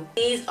same.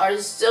 These are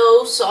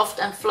so soft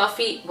and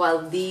fluffy,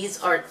 while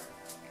these are,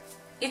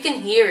 you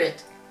can hear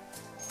it.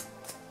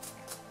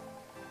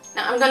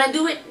 Now I'm gonna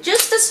do it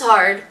just as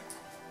hard.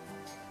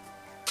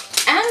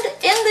 And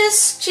in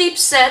this cheap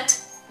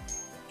set,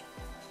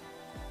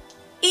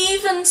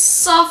 even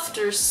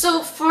softer.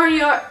 So for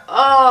your,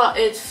 oh,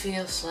 it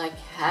feels like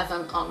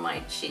heaven on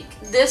my cheek.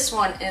 This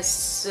one is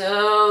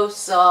so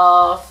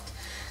soft.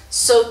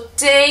 So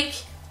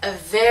take a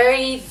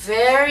very,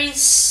 very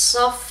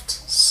soft,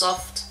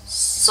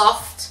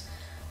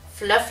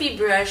 fluffy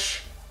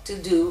brush to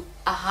do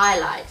a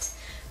highlight.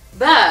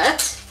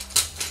 But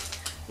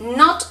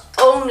not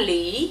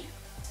only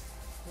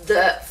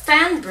the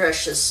fan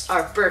brushes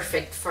are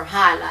perfect for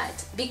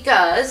highlight,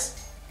 because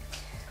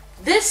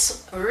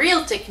this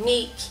Real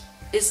Technique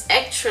is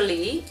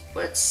actually,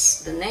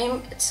 what's the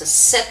name? It's a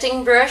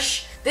setting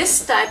brush.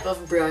 This type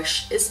of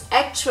brush is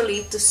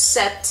actually to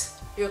set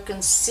your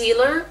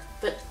concealer,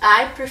 but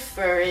I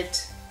prefer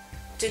it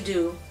to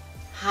do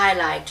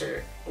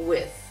highlighter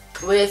with.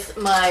 With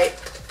my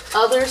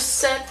other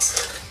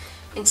set,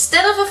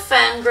 instead of a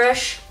fan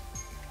brush,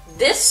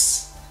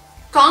 this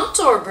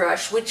contour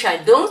brush, which I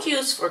don't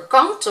use for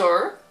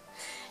contour,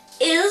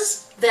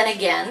 is then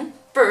again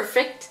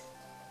perfect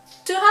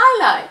to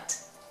highlight.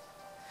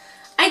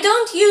 I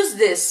don't use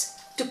this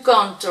to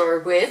contour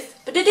with,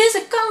 but it is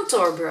a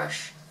contour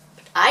brush.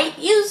 But I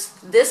use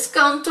this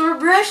contour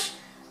brush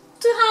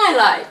to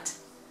highlight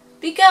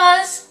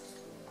because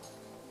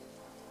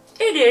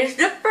it is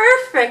the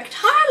perfect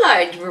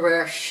highlight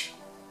brush.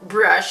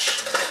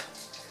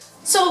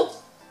 So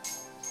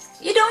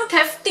you don't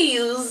have to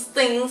use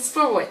things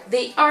for what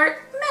they are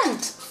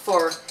meant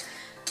for.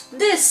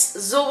 This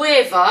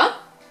Zoeva,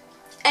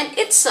 and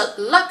it's a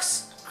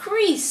luxe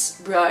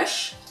crease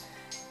brush,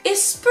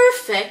 is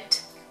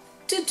perfect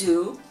to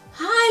do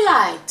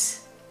highlight.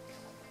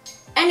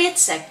 And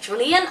it's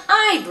actually an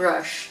eye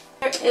brush.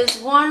 There is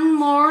one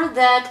more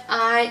that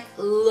I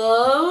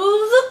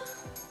love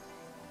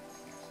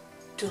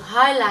to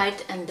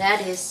highlight, and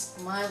that is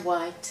my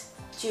white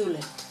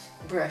tulip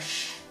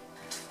brush.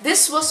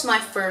 This was my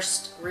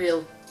first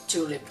real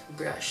tulip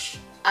brush.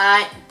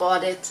 I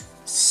bought it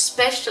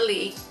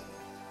specially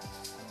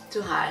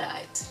to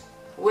highlight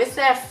with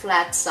their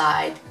flat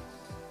side.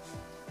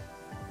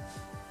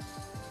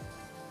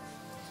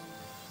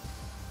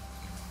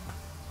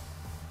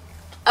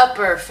 A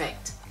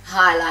perfect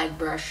highlight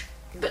brush.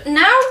 But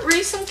now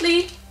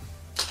recently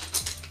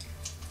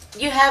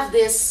you have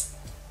this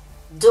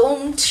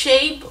domed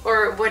shape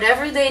or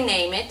whatever they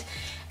name it,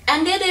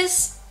 and it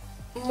is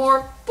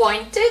more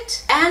pointed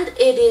and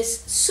it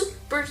is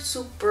super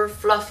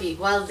fluffy,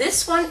 while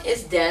this one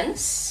is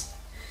dense.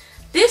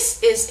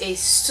 This is a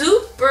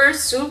super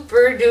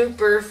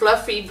duper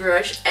fluffy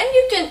brush, and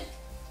you can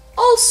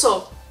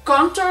also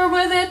contour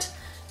with it,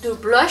 do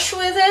blush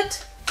with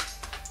it,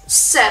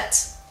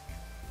 set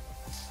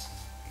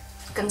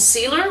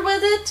concealer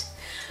with it,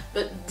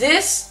 but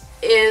this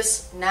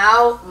is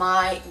now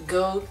my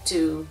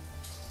go-to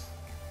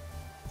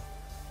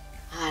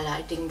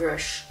highlighting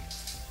brush.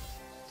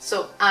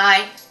 So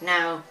I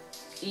now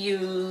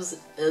use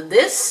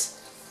this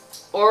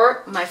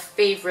or my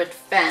favorite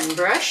fan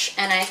brush,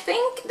 and I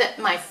think that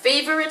my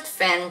favorite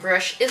fan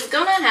brush is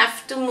gonna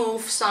have to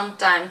move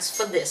sometimes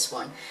for this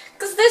one,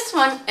 because this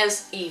one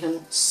is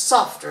even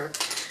softer,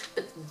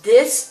 but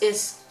this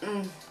is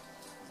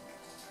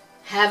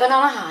heaven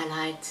on a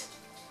highlight.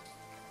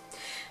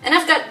 And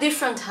I've got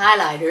different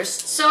highlighters,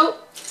 so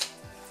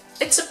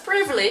it's a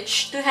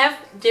privilege to have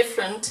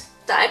different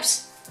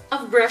types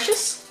of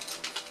brushes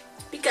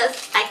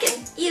because I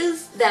can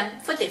use them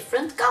for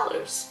different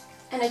colors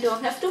and I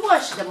don't have to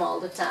wash them all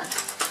the time.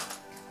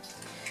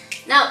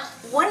 Now,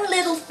 one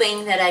little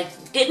thing that I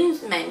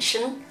didn't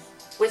mention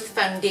with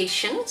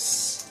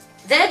foundations,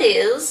 that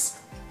is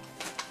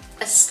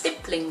a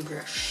stippling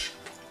brush.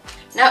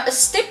 Now, a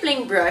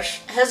stippling brush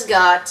has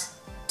got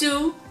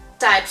two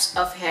types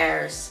of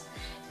hairs.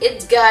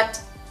 It's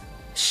got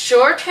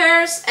short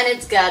hairs and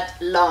it's got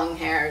long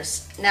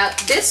hairs. Now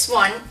this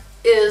one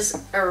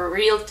is a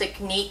Real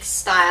Technique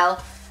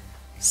style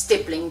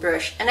stippling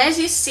brush, and as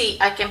you see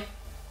I can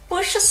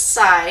push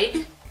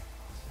aside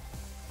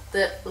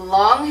the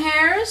long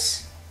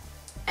hairs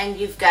and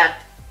you've got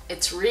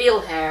its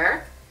real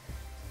hair.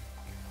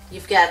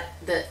 You've got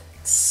the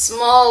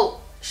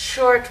small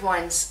short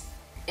ones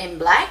in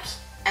black,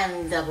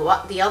 and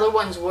the other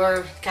ones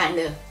were kind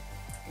of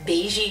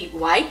beigey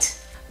white.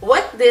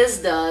 What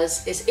this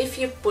does is if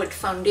you put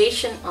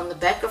foundation on the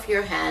back of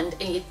your hand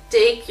and you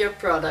take your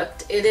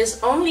product, it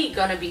is only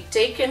gonna be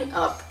taken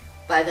up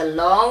by the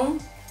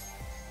long,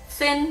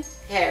 thin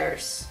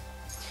hairs.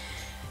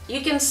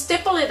 You can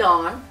stipple it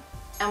on,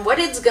 and what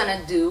it's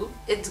gonna do,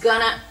 it's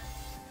gonna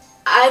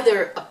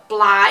either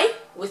apply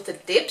with the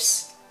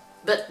tips,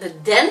 but the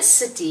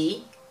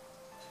density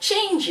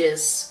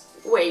changes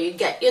where you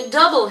get your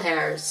double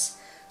hairs.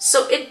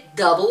 So it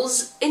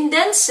doubles in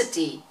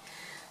density.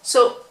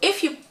 So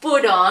if you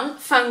put on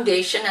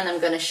foundation, and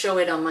I'm going to show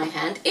it on my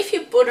hand, if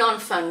you put on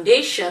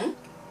foundation,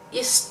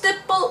 you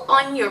stipple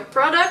on your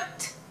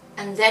product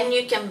and then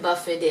you can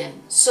buff it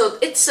in. So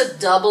it's a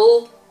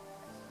double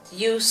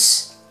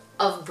use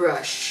of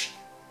brush.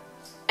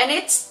 And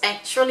it's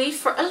actually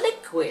for a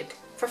liquid,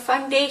 for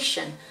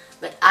foundation.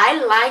 But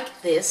I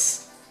like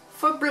this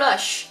for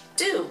blush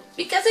too,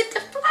 because it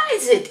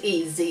applies it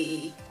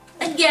easy.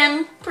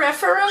 Again,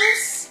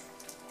 preference.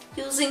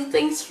 Using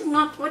things for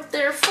not what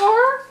they're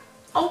for,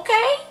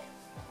 okay?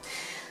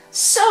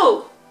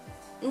 So,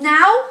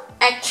 now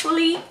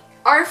actually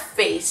our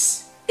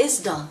face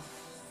is done.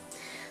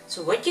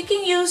 So what you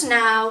can use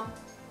now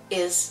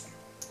is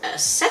a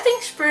setting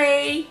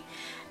spray,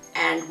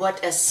 and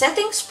what a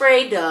setting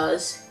spray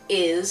does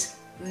is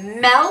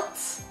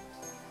melt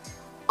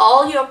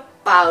all your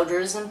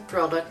powders and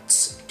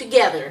products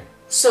together.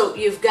 So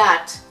you've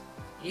got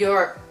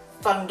your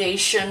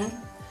foundation.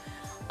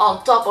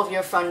 On top of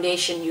your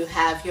foundation you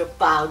have your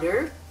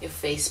powder, your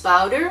face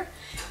powder.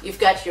 You've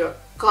got your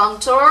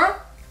contour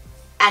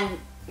and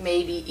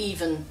maybe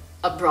even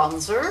a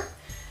bronzer.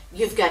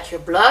 You've got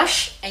your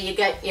blush and you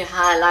got your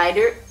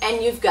highlighter,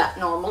 and you've got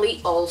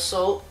normally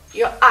also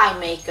your eye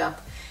makeup.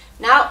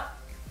 Now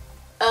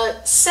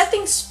a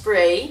setting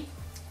spray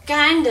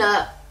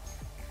kinda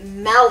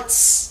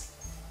melts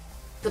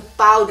the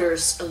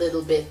powders a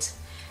little bit,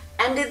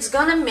 and it's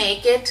gonna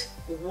make it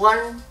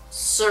one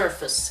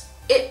surface.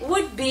 It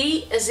would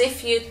be as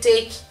if you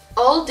take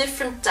all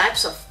different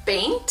types of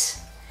paint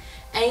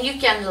and you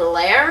can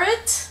layer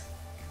it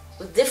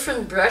with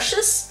different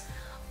brushes,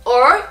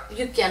 or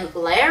you can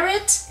layer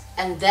it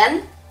and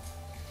then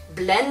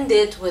blend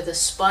it with a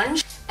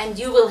sponge and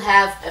you will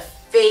have a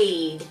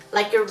fade,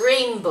 like a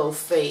rainbow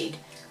fade.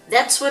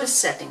 That's what a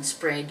setting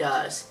spray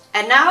does.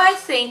 And now I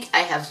think I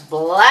have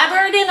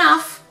blabbered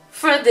enough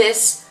for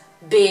this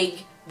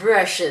big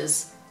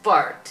brushes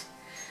part.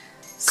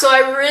 So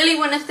I really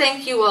want to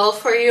thank you all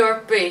for your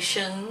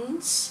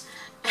patience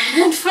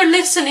and for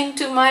listening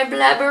to my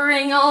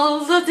blabbering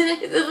all the day.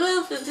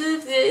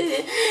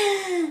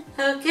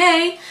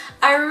 Okay,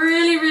 I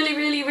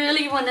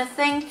really want to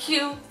thank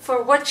you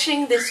for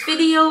watching this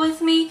video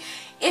with me.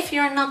 If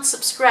you're not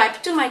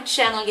subscribed to my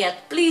channel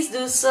yet, please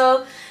do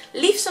so.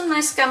 Leave some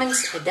nice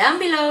comments down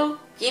below.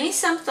 Give me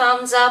some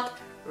thumbs up.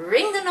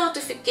 Ring the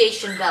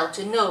notification bell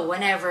to know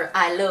whenever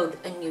I load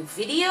a new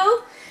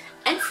video.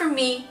 And for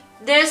me,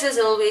 there's as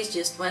always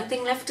just one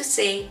thing left to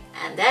say,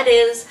 and that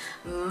is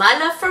my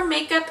love for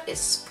makeup is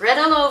spread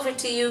all over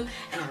to you,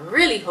 and I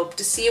really hope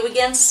to see you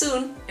again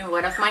soon in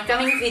one of my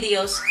coming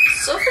videos.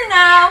 So for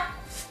now,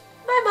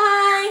 bye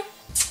bye.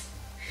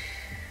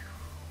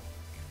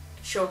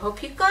 Sure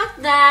hope you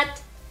got that.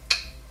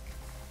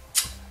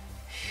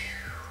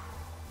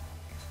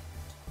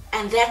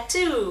 And that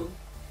too.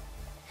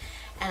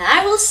 And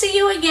I will see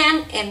you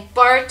again in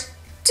part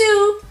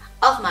 2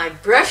 of my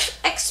brush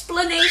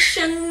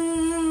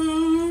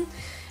explanation,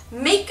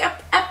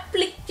 makeup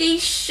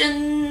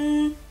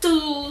application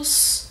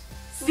tools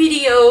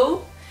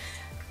video,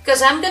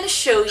 because I'm gonna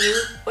show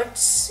you what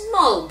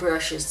small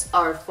brushes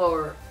are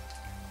for.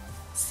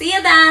 See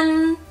you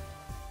then!